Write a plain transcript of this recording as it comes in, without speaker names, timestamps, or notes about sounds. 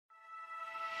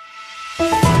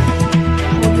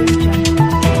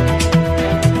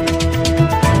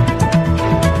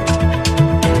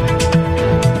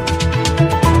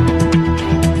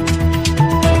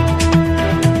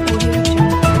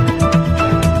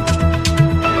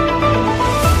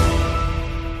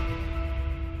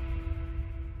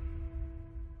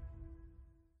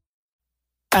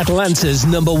Atlanta's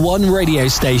 #1 radio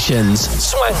stations,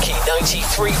 Swanky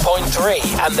 93.3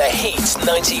 and The Heat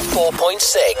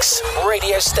 94.6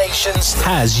 radio stations,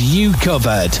 has you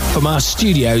covered. From our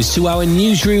studios to our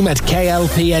newsroom at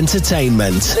KLP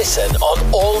Entertainment. Listen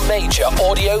on all major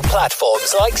audio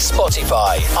platforms like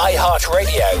Spotify,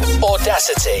 iHeartRadio,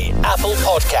 Audacity, Apple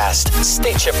Podcast,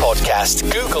 Stitcher Podcast,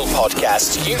 Google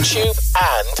Podcast, YouTube,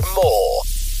 and more.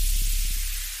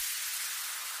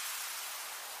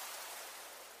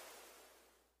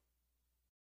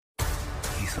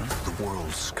 Ethan, the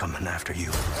world's coming after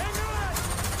you.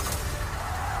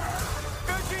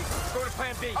 Go to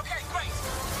plan B. Okay, great.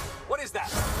 What is that?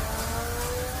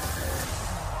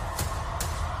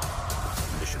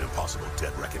 Mission Impossible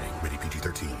Dead Reckoning, rated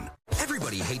PG-13.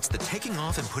 Everybody hates the taking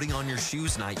off and putting on your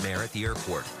shoes nightmare at the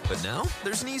airport. But now,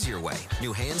 there's an easier way.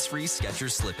 New hands-free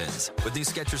Skechers slip-ins. With new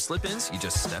Skechers slip-ins, you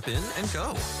just step in and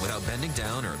go without bending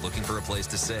down or looking for a place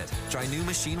to sit. Try new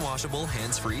machine-washable,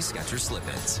 hands-free Skechers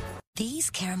slip-ins. These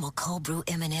caramel cold brew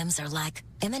M&Ms are like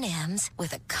M&Ms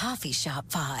with a coffee shop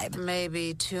vibe.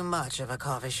 Maybe too much of a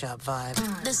coffee shop vibe.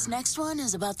 This next one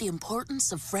is about the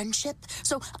importance of friendship,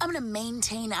 so I'm going to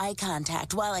maintain eye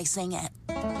contact while I sing it.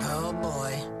 Oh,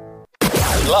 boy.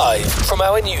 Live from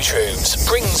our newsrooms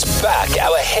brings back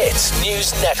our hit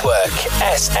news network,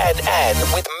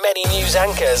 SNN, with many news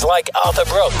anchors like Arthur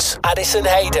Brooks, Addison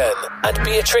Hayden, and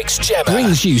Beatrix Gemma.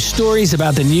 Brings you stories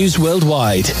about the news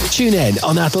worldwide. Tune in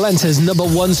on Atlanta's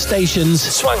 #1 stations,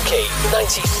 Swanky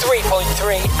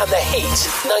 93.3 and The Heat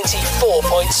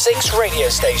 94.6 radio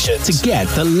stations. To get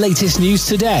the latest news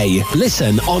today,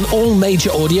 listen on all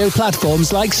major audio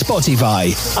platforms like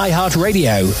Spotify,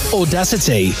 iHeartRadio,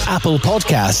 Audacity, Apple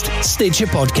Podcast, Stitcher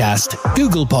Podcast,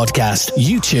 Google Podcast,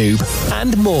 YouTube,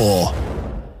 and more.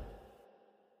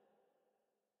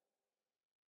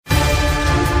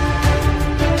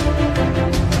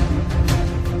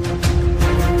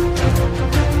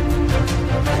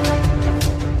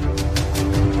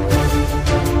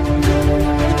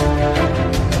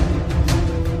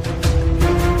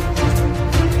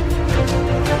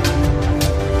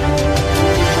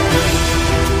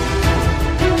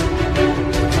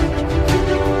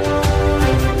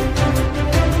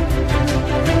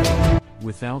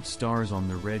 Without stars on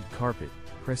the red carpet,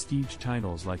 prestige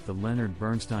titles like the Leonard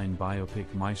Bernstein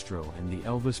biopic Maestro and the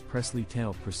Elvis Presley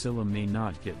tale Priscilla may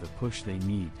not get the push they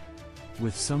need.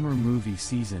 With summer movie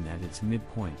season at its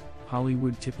midpoint,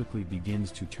 Hollywood typically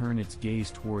begins to turn its gaze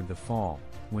toward the fall,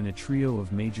 when a trio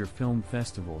of major film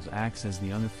festivals acts as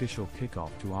the unofficial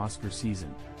kickoff to Oscar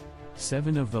season.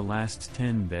 7 of the last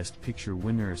 10 Best Picture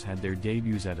winners had their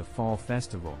debuts at a fall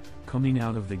festival, coming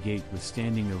out of the gate with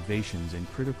standing ovations and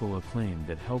critical acclaim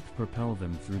that helped propel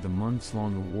them through the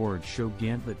months-long award show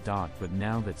gauntlet. But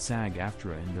now that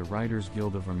SAG-AFTRA and the Writers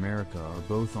Guild of America are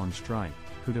both on strike,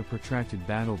 could a protracted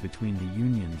battle between the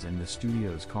unions and the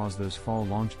studios cause those fall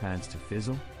launchpads to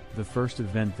fizzle? The first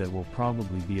event that will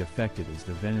probably be affected is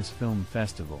the Venice Film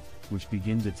Festival, which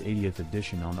begins its 80th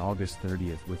edition on August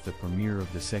 30th with the premiere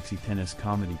of the sexy tennis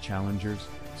comedy Challengers,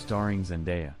 starring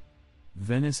Zendaya.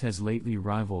 Venice has lately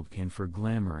rivaled Cannes for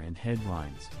glamour and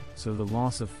headlines, so the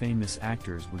loss of famous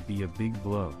actors would be a big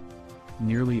blow.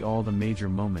 Nearly all the major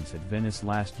moments at Venice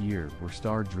last year were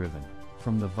star-driven,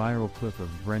 from the viral clip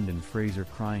of Brendan Fraser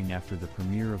crying after the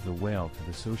premiere of The Whale to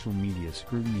the social media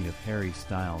scrutiny of Harry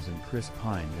Styles and Chris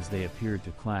Pine as they appeared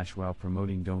to clash while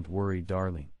promoting Don't Worry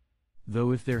Darling.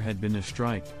 Though if there had been a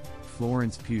strike,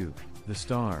 Florence Pugh, the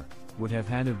star, would have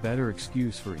had a better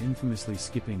excuse for infamously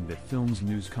skipping that film's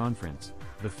news conference.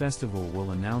 The festival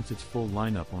will announce its full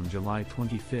lineup on July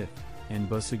 25th, and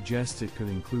Buzz suggests it could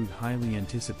include highly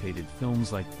anticipated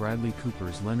films like Bradley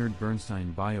Cooper's Leonard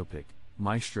Bernstein biopic,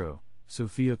 Maestro,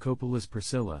 Sofia Coppola's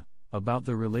Priscilla, about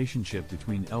the relationship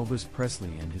between Elvis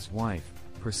Presley and his wife,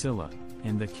 Priscilla,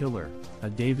 and The Killer, a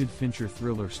David Fincher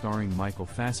thriller starring Michael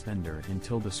Fassbender and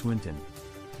Tilda Swinton.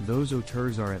 Those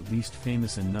auteurs are at least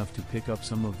famous enough to pick up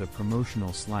some of the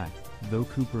promotional slack, though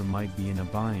Cooper might be in a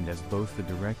bind as both the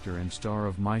director and star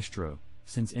of Maestro,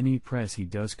 since any press he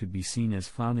does could be seen as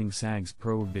flouting SAG's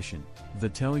prohibition. The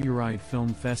Telluride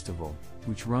Film Festival,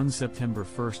 which runs September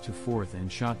 1st to 4th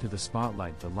and shot to the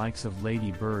spotlight the likes of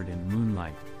Lady Bird and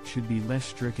Moonlight, should be less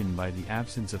stricken by the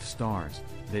absence of stars.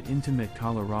 That intimate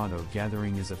Colorado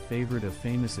gathering is a favorite of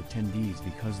famous attendees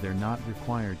because they're not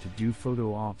required to do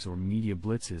photo ops or media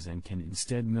blitzes and can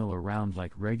instead mill around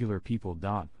like regular people.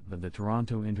 But the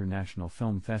Toronto International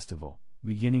Film Festival,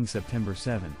 beginning September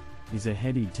 7th, is a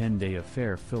heady 10-day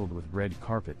affair filled with red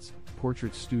carpets,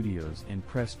 portrait studios and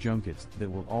press junkets that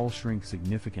will all shrink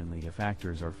significantly if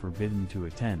actors are forbidden to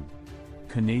attend.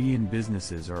 Canadian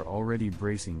businesses are already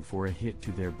bracing for a hit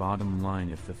to their bottom line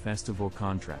if the festival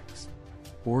contracts.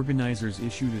 Organizers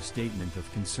issued a statement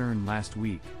of concern last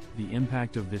week. The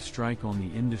impact of this strike on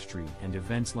the industry and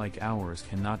events like ours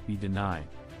cannot be denied.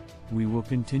 We will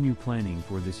continue planning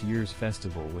for this year's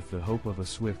festival with the hope of a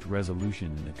swift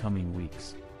resolution in the coming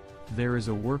weeks. There is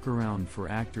a workaround for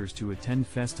actors to attend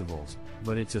festivals,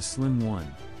 but it's a slim one.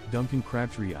 Duncan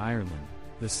Crabtree Ireland,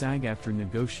 the SAG-AFTRA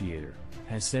negotiator,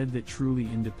 has said that truly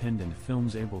independent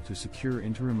films able to secure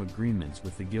interim agreements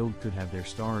with the Guild could have their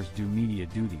stars do media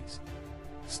duties.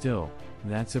 Still,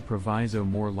 that's a proviso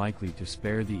more likely to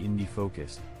spare the indie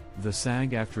focus. The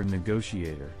SAG-AFTRA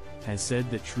negotiator has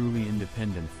said that truly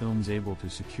independent films able to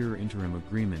secure interim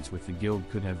agreements with the Guild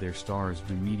could have their stars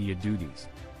do media duties.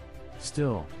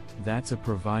 Still, that's a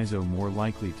proviso more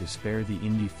likely to spare the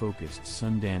indie-focused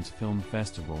Sundance Film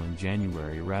Festival in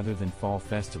January rather than fall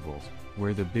festivals,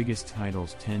 where the biggest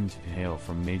titles tend to hail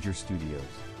from major studios.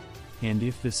 And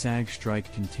if the SAG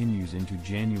strike continues into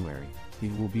January,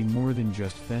 it will be more than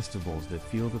just festivals that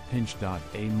feel the pinch.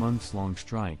 A months-long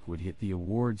strike would hit the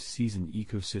awards season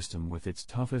ecosystem with its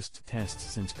toughest test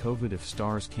since COVID. If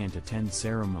stars can't attend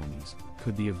ceremonies,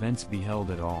 could the events be held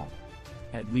at all?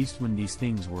 At least when these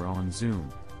things were on Zoom,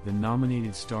 the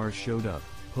nominated stars showed up.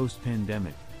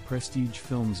 Post-pandemic, prestige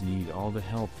films need all the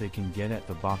help they can get at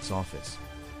the box office.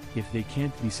 If they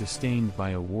can't be sustained by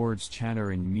awards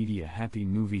chatter and media-happy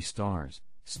movie stars,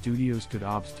 studios could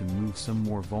opt to move some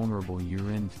more vulnerable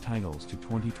year-end titles to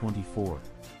 2024.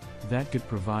 That could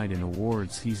provide an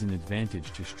awards season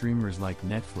advantage to streamers like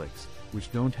Netflix,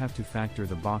 which don't have to factor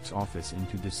the box office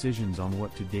into decisions on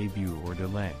what to debut or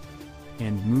delay.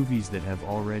 And movies that have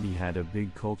already had a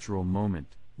big cultural moment,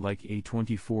 like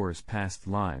A24's Past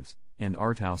Lives, an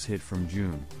arthouse hit from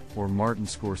June, or Martin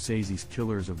Scorsese's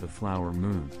Killers of the Flower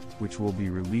Moon, which will be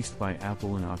released by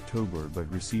Apple in October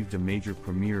but received a major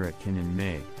premiere at Cannes in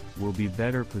May, will be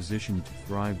better positioned to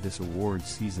thrive this awards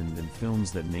season than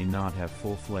films that may not have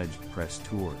full-fledged press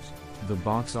tours, the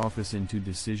box office into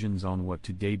decisions on what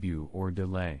to debut or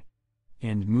delay.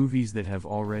 And movies that have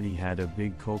already had a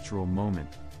big cultural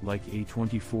moment, like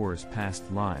A24's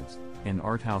Past Lives, an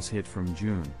arthouse hit from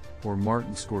June, or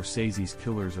Martin Scorsese's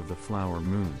Killers of the Flower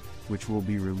Moon, which will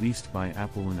be released by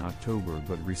Apple in October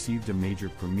but received a major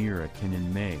premiere at Cannes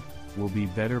in May, will be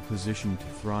better positioned to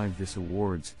thrive this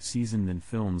awards season than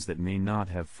films that may not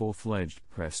have full-fledged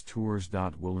press tours.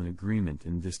 Will an agreement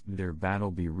in their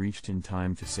battle be reached in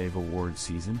time to save awards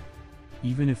season?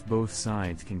 Even if both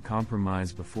sides can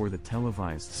compromise before the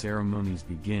televised ceremonies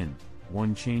begin,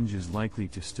 one change is likely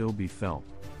to still be felt.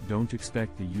 Don't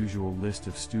expect the usual list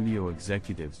of studio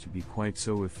executives to be quite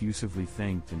so effusively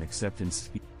thanked in acceptance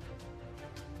speeches.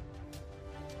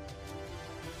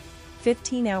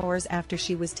 15 hours after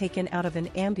she was taken out of an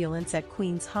ambulance at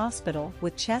Queen's Hospital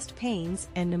with chest pains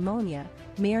and pneumonia,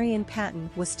 Marion Patton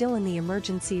was still in the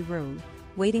emergency room,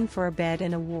 waiting for a bed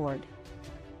and a ward.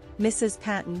 Mrs.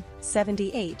 Patton,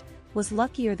 78, was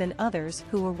luckier than others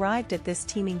who arrived at this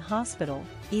teeming hospital,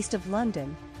 east of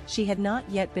London. She had not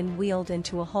yet been wheeled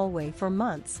into a hallway for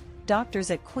months.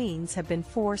 Doctors at Queen's have been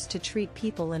forced to treat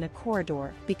people in a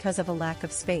corridor because of a lack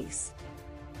of space.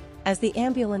 As the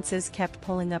ambulances kept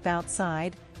pulling up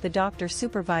outside, the doctor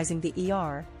supervising the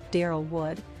ER, Daryl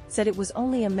Wood, said it was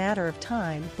only a matter of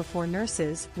time before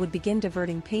nurses would begin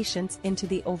diverting patients into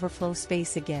the overflow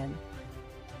space again.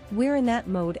 We're in that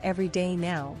mode every day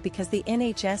now because the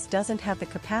NHS doesn't have the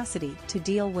capacity to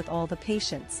deal with all the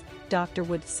patients, Dr.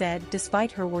 Wood said.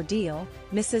 Despite her ordeal,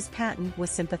 Mrs. Patton was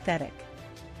sympathetic.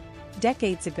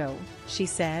 Decades ago, she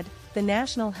said, the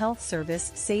National Health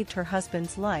Service saved her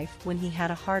husband's life when he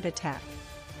had a heart attack.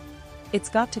 It's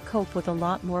got to cope with a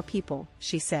lot more people,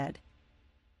 she said.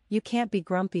 You can't be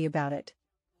grumpy about it.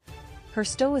 Her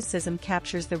stoicism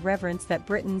captures the reverence that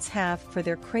Britons have for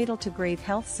their cradle-to-grave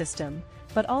health system,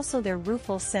 but also their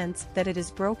rueful sense that it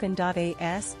is broken.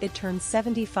 As it turns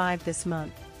 75 this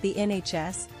month, the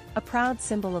NHS, a proud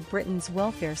symbol of Britain's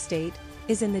welfare state,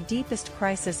 is in the deepest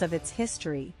crisis of its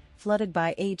history, flooded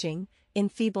by aging,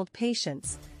 enfeebled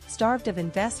patients, starved of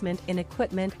investment in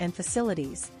equipment and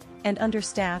facilities, and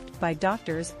understaffed by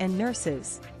doctors and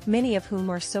nurses, many of whom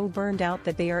are so burned out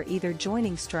that they are either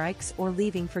joining strikes or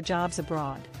leaving for jobs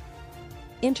abroad.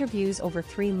 Interviews over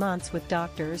 3 months with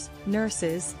doctors,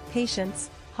 nurses,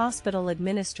 patients, hospital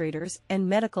administrators, and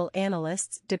medical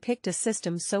analysts depict a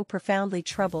system so profoundly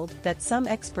troubled that some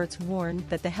experts warn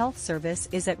that the health service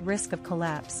is at risk of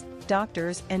collapse.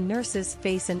 Doctors and nurses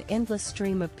face an endless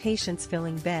stream of patients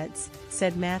filling beds,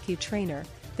 said Matthew Traynor,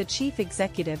 the chief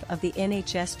executive of the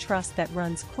NHS trust that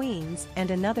runs Queen's and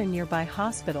another nearby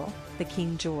hospital, the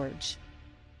King George.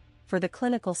 for the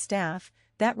clinical staff,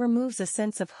 that removes a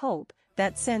sense of hope,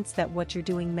 that sense that what you're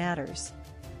doing matters.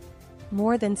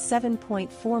 More than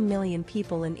 7.4 million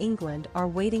people in England are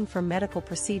waiting for medical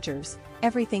procedures,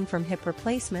 everything from hip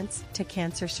replacements to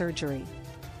cancer surgery.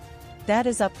 That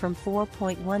is up from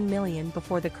 4.1 million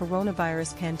before the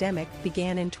coronavirus pandemic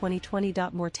began in 2020.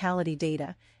 Mortality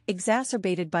data,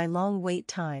 exacerbated by long wait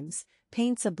times,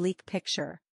 paints a bleak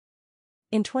picture.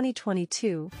 In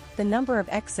 2022, the number of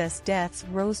excess deaths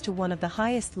rose to one of the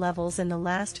highest levels in the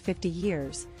last 50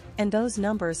 years, and those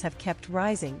numbers have kept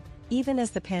rising, even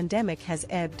as the pandemic has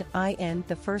ebbed. In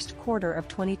the first quarter of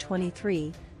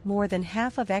 2023, more than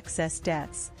half of excess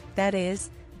deaths, that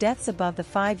is, deaths above the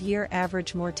 5-year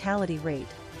average mortality rate,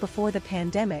 before the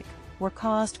pandemic, were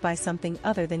caused by something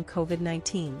other than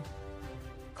COVID-19.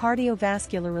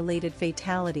 Cardiovascular-related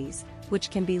fatalities, which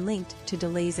can be linked to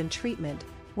delays in treatment,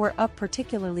 were up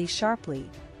particularly sharply,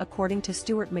 according to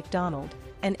Stuart MacDonald,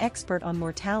 an expert on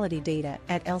mortality data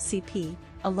at LCP,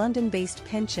 a London-based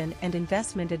pension and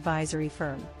investment advisory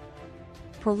firm.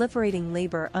 Proliferating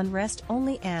labor unrest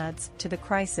only adds to the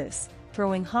crisis,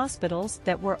 throwing hospitals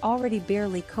that were already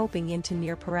barely coping into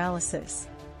near paralysis.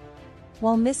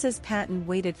 While Mrs. Patton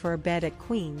waited for a bed at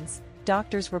Queen's,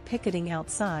 doctors were picketing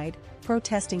outside,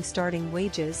 protesting starting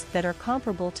wages that are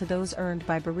comparable to those earned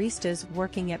by baristas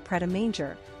working at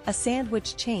Pret-a-Manger, a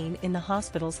sandwich chain in the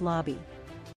hospital's lobby.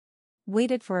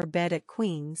 Waited for a bed at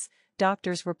Queen's,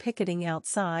 doctors were picketing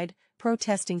outside,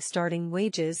 protesting starting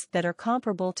wages that are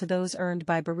comparable to those earned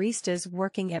by baristas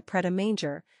working at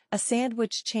Pret-a-Manger, a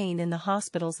sandwich chain in the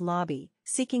hospital's lobby.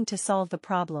 Seeking to solve the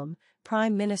problem,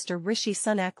 Prime Minister Rishi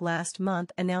Sunak last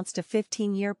month announced a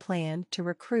 15-year plan to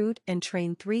recruit and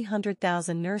train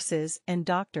 300,000 nurses and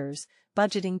doctors,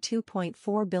 budgeting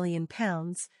 £2.4 billion,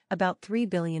 about $3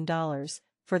 billion,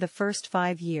 for the first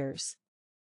 5 years.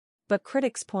 But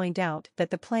critics point out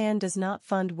that the plan does not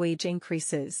fund wage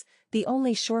increases, the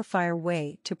only surefire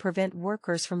way to prevent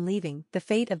workers from leaving. The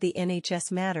fate of the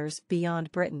NHS matters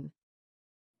beyond Britain.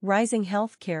 Rising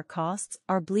healthcare costs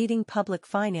are bleeding public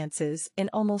finances in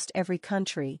almost every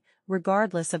country,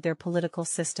 regardless of their political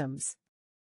systems.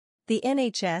 The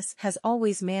NHS has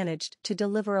always managed to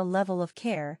deliver a level of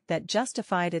care that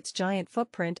justified its giant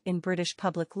footprint in British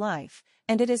public life,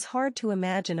 and it is hard to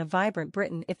imagine a vibrant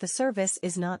Britain if the service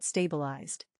is not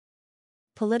stabilized.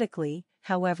 Politically,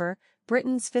 however,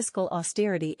 Britain's fiscal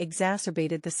austerity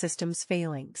exacerbated the system's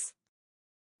failings.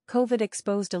 COVID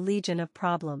exposed a legion of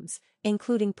problems,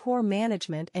 including poor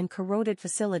management and corroded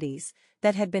facilities,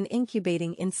 that had been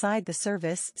incubating inside the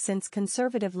service since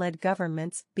Conservative-led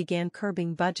governments began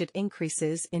curbing budget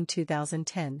increases in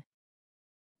 2010.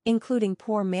 Including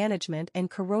poor management and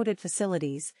corroded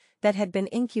facilities that had been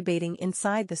incubating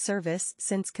inside the service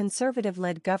since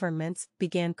Conservative-led governments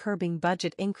began curbing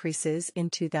budget increases in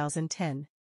 2010.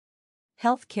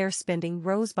 Healthcare spending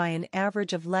rose by an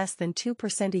average of less than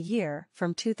 2% a year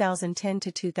from 2010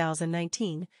 to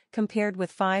 2019, compared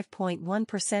with 5.1%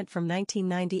 from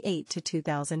 1998 to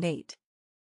 2008.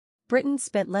 Britain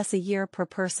spent less a year per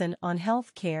person on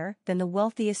health care than the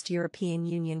wealthiest European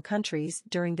Union countries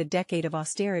during the decade of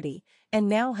austerity, and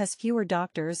now has fewer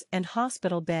doctors and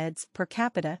hospital beds per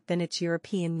capita than its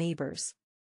European neighbours.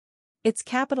 Its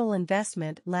capital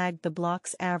investment lagged the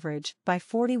bloc's average by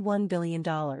 $41 billion,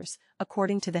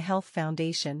 according to the Health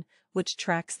Foundation, which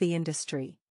tracks the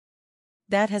industry.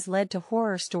 That has led to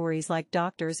horror stories like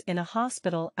doctors in a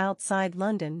hospital outside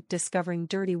London discovering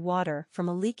dirty water from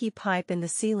a leaky pipe in the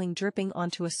ceiling dripping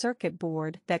onto a circuit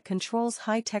board that controls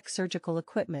high-tech surgical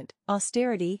equipment.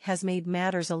 Austerity has made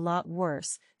matters a lot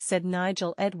worse, said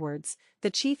Nigel Edwards, the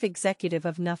chief executive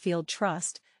of Nuffield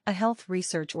Trust, a health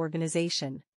research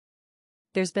organization.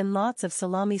 There's been lots of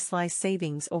salami slice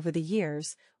savings over the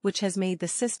years, which has made the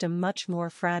system much more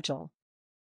fragile.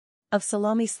 Of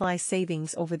salami slice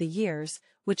savings over the years,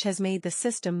 which has made the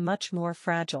system much more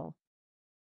fragile.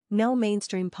 No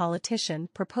mainstream politician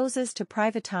proposes to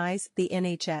privatize the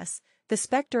NHS. The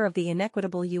specter of the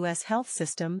inequitable U.S. health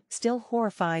system still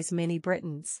horrifies many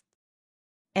Britons.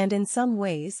 And in some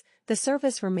ways, the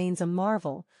service remains a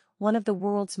marvel, one of the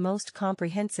world's most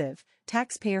comprehensive,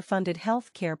 taxpayer-funded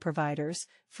health care providers,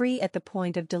 free at the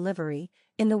point of delivery,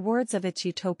 in the words of its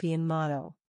utopian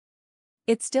motto.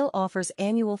 It still offers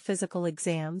annual physical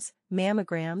exams,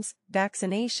 mammograms,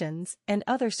 vaccinations, and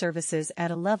other services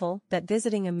at a level that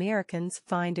visiting Americans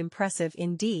find impressive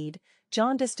indeed.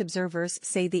 Jaundiced observers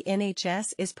say the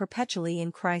NHS is perpetually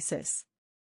in crisis.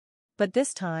 But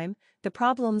this time, the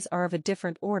problems are of a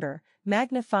different order,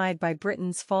 magnified by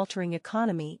Britain's faltering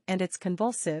economy and its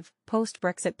convulsive,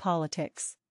 post-Brexit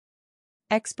politics.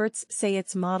 Experts say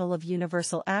its model of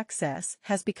universal access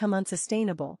has become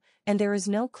unsustainable, and there is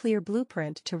no clear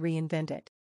blueprint to reinvent it.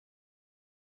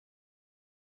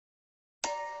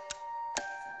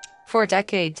 For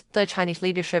decades, the Chinese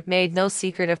leadership made no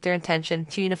secret of their intention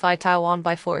to unify Taiwan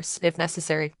by force, if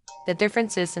necessary. The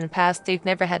difference is, in the past, they've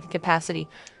never had the capacity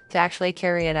to actually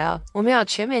carry it out. 我们要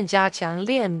全面加强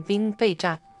练兵备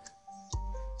战，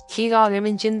提高人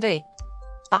民军队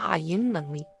打赢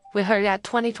能力。We heard that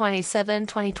 2027,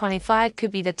 2025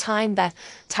 could be the time that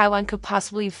Taiwan could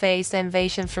possibly face the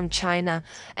invasion from China,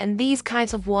 and these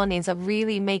kinds of warnings are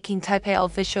really making Taipei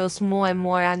officials more and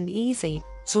more uneasy.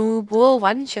 祖国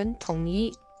完全统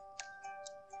一，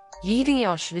一定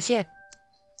要实现，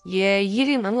也一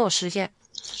定能够实现。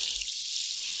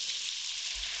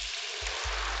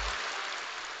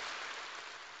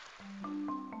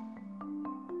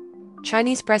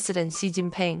Chinese President Xi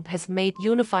Jinping has made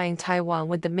unifying Taiwan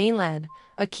with the mainland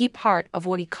a key part of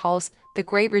what he calls the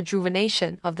great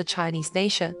rejuvenation of the Chinese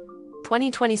nation.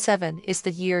 2027 is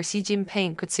the year Xi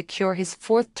Jinping could secure his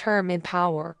fourth term in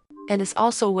power, and is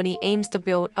also when he aims to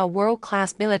build a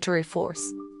world-class military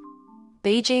force.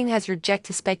 Beijing has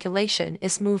rejected speculation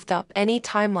is moved up any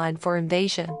timeline for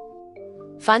invasion.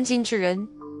 凡今之人，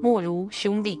莫如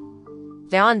兄弟，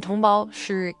两岸同胞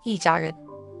是一家人。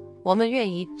我们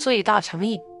愿以最大诚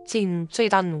意，尽最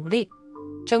大努力，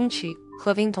争取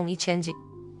和平统一前景。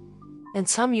And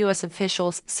some U.S.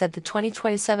 officials said the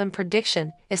 2027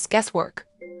 prediction is guesswork.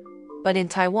 But in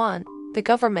Taiwan, the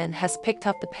government has picked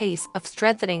up the pace of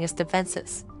strengthening its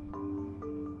defenses.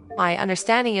 My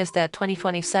understanding is that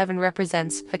 2027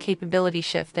 represents a capability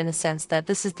shift in the sense that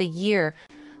this is the year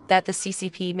that the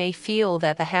CCP may feel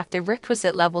that they have the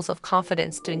requisite levels of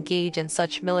confidence to engage in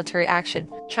such military action.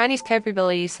 Chinese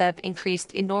capabilities have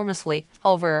increased enormously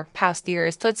over past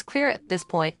years, so it's clear at this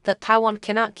point that Taiwan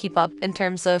cannot keep up in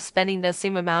terms of spending the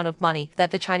same amount of money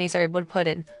that the Chinese are able to put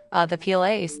in the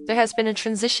PLAs. There has been a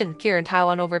transition here in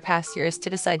Taiwan over past years to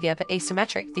this idea of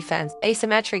asymmetric defense.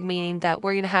 Asymmetric meaning that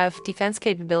we're going to have defense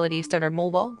capabilities that are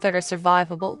mobile, that are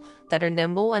survivable, that are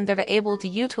nimble, and that are able to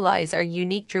utilize our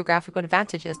unique geographical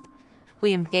advantages.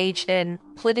 We engaged in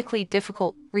politically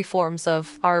difficult reforms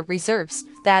of our reserves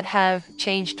that have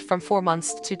changed from 4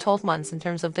 months to 12 months in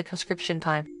terms of the conscription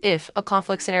time. If a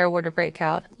conflict scenario were to break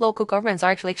out, local governments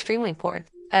are actually extremely important.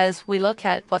 As we look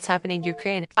at what's happening in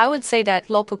Ukraine, I would say that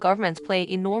local governments play an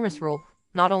enormous role,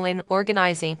 not only in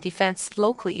organizing defense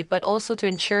locally, but also to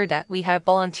ensure that we have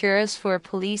volunteers for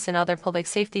police and other public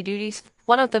safety duties.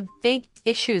 One of the big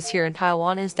issues here in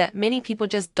Taiwan is that many people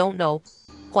just don't know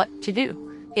what to do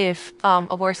if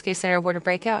a worst-case scenario were to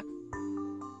break out.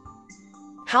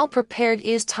 How prepared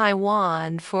is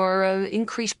Taiwan for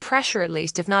increased pressure, at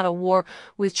least, if not a war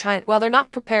with China? Well, they're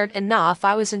not prepared enough.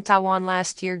 I was in Taiwan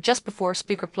last year, just before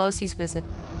Speaker Pelosi's visit.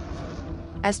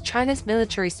 As China's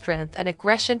military strength and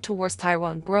aggression towards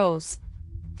Taiwan grows,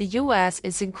 the U.S.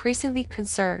 is increasingly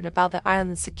concerned about the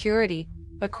island's security.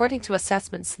 According to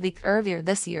assessments leaked earlier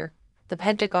this year, the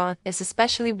Pentagon is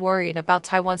especially worried about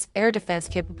Taiwan's air defense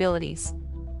capabilities.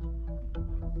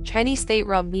 Chinese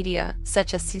state-run media,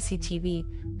 such as CCTV,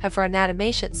 have run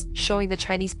animations showing the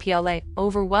Chinese PLA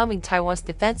overwhelming Taiwan's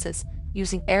defenses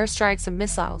using airstrikes and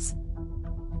missiles.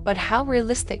 But how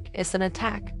realistic is an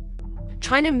attack?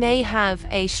 China may have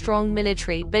a strong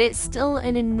military, but it's still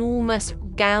an enormous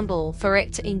gamble for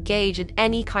it to engage in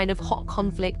any kind of hot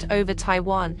conflict over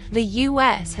Taiwan. The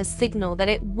US has signaled that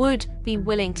it would be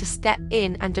willing to step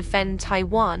in and defend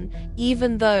Taiwan,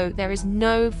 even though there is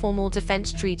no formal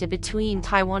defense treaty between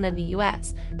Taiwan and the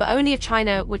US, but only if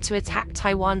China were to attack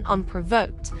Taiwan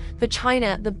unprovoked. For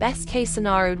China, the best case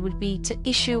scenario would be to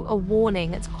issue a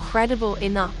warning that's credible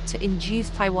enough to induce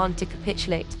Taiwan to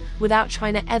capitulate, without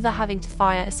China ever having to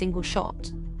fire a single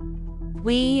shot.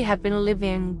 We have been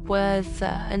living with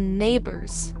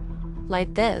neighbors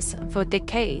like this for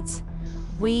decades.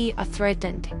 We are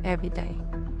threatened every day.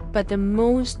 But the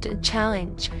most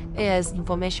challenge is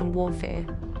information warfare.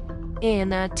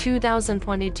 In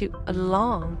 2022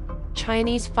 alone,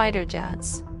 Chinese fighter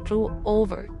jets flew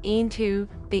over into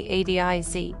the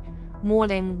ADIZ more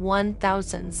than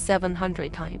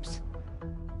 1,700 times.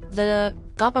 The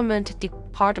government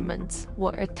departments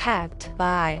were attacked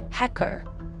by hackers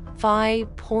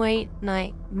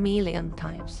 5.9 million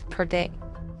times per day.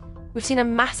 We've seen a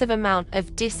massive amount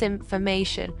of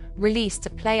disinformation released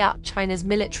to play out China's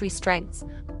military strengths,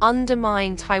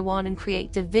 undermine Taiwan and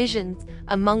create divisions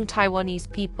among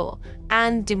Taiwanese people,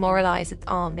 and demoralize its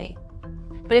army.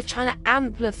 But if China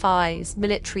amplifies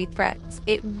military threats,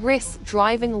 it risks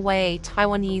driving away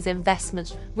Taiwanese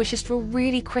investments, which is still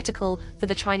really critical for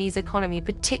the Chinese economy,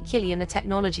 particularly in the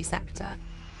technology sector.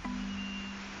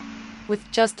 With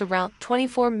just around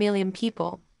 24 million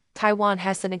people, Taiwan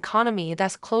has an economy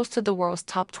that's close to the world's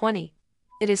top 20.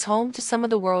 It is home to some of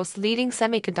the world's leading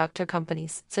semiconductor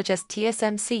companies, such as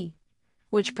TSMC,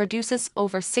 which produces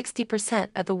over 60%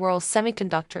 of the world's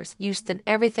semiconductors used in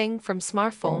everything from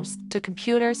smartphones to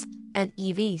computers and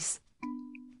EVs.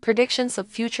 Predictions of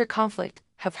future conflict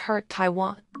have hurt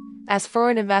Taiwan as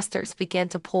foreign investors began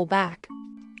to pull back.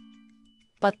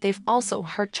 But they've also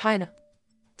hurt China.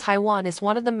 Taiwan is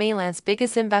one of the mainland's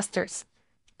biggest investors,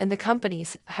 and the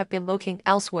companies have been looking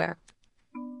elsewhere.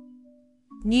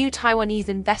 New Taiwanese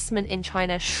investment in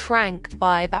China shrank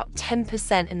by about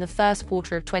 10% in the first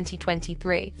quarter of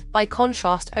 2023. By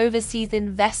contrast, overseas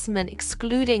investment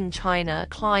excluding China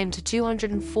climbed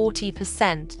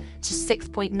 240% to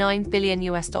 $6.9 billion.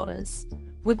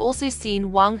 We've also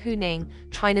seen Wang Huning,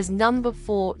 China's number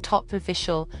 4 top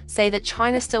official, say that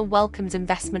China still welcomes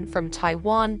investment from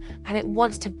Taiwan and it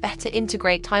wants to better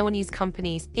integrate Taiwanese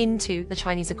companies into the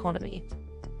Chinese economy.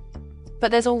 But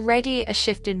there's already a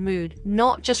shift in mood,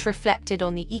 not just reflected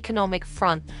on the economic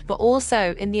front, but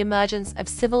also in the emergence of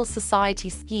civil society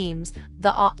schemes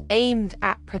that are aimed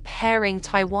at preparing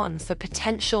Taiwan for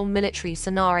potential military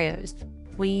scenarios.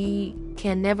 We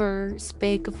can never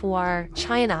speak for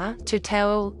China to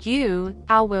tell you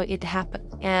how will it happen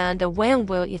and when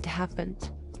will it happen.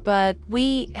 But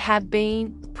we have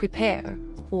been prepared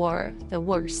for the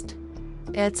worst.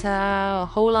 It's a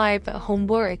whole lot of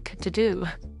homework to do.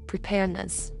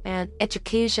 Preparedness and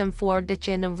education for the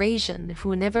generation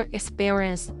who never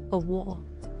experienced a war.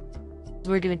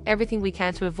 We're doing everything we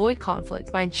can to avoid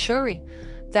conflict by ensuring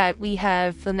that we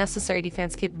have the necessary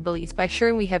defense capabilities, by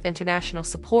ensuring we have international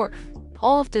support.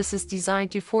 All of this is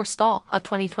designed to forestall a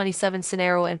 2027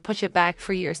 scenario and push it back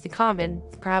for years to come and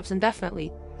perhaps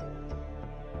indefinitely.